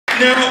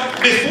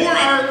Now, before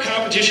our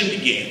competition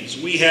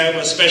begins, we have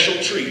a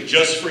special treat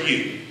just for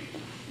you.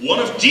 One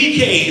of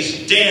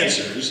DK's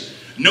dancers,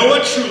 Noah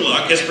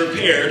Trulock, has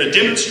prepared a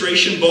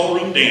demonstration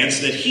ballroom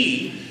dance that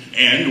he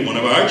and one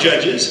of our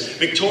judges,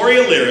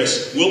 Victoria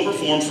Lyras, will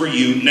perform for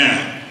you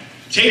now.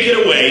 Take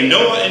it away,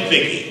 Noah and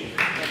Vicky.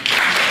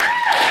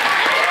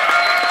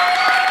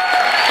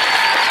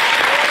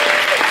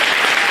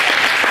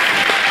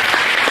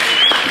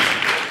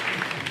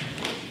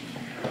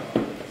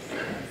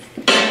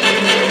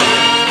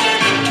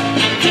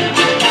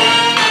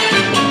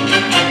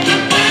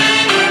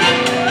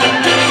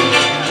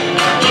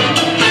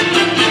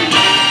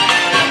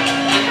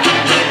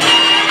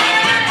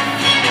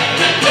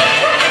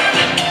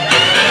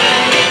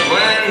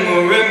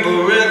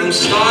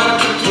 Start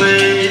to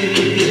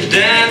play,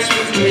 dance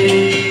with me,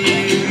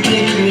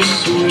 make me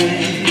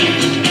sway,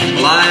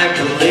 like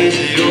a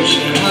lazy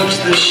ocean hugs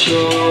the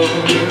shore,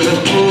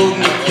 hold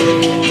me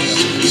close,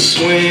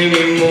 sway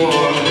me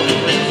more,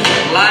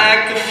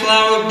 like a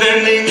flower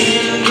bending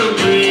in the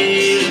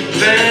breeze,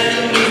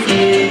 bend with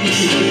me,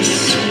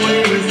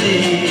 sway with me,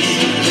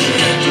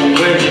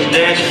 when you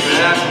dance you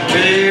have to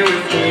play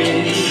with me,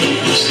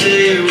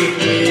 stay with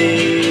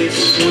me,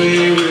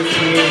 sway with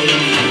me.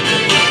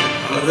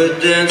 Other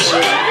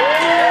dancers,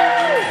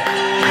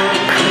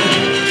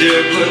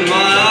 dear, but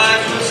my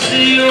eyes will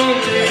see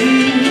only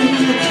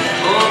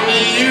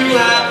you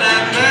have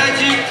that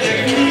magic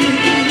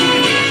technique.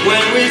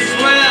 When we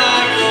sway,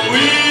 I go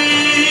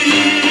weak.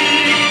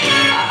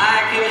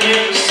 I can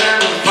hear the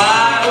sound of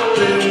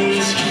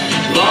violins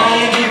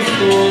long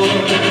before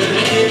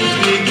it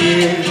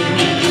begins.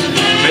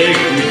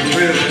 Make me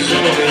thrill, there's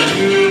only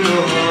you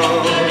know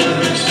how.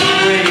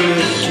 Sway me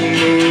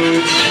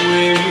smooth,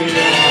 sway me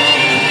now.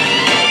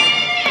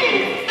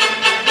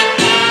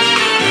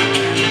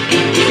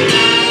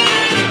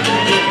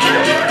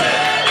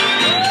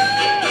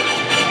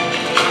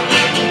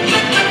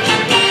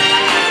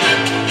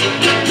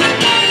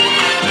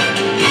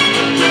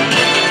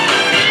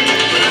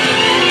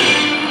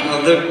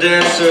 Other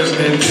dancers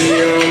may be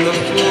on the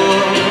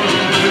floor,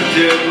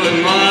 dear, but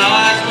my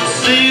eyes will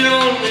see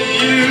only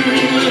you.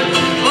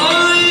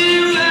 Only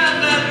you have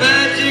that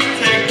magic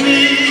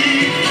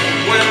technique.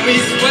 When we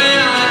sway,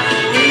 I go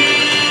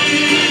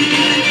weak.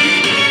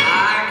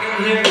 I can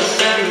hear the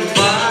sound of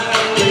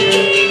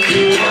violins.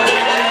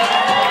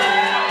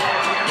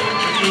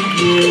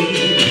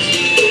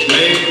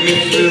 Make me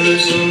feel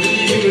this only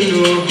you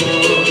know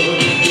how.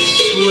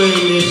 Sway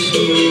me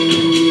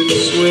smooth,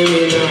 sway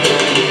me now.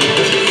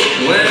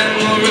 When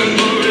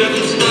marimba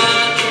rhythms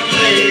start to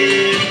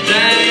play,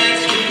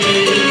 dance with me,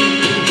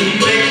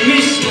 make me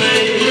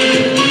sway,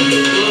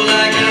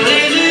 like a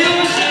lazy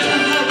ocean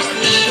hugs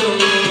the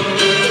shore,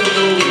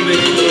 hold me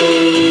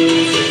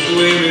close,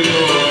 sway me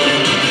more.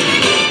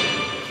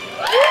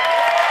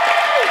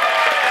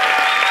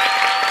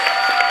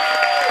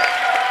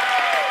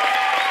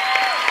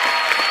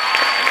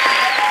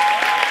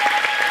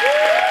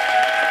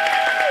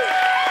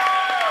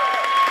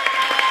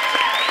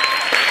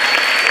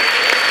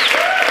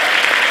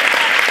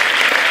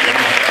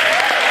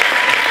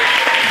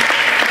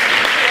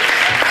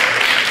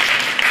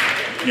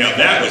 Now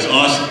that was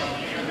awesome.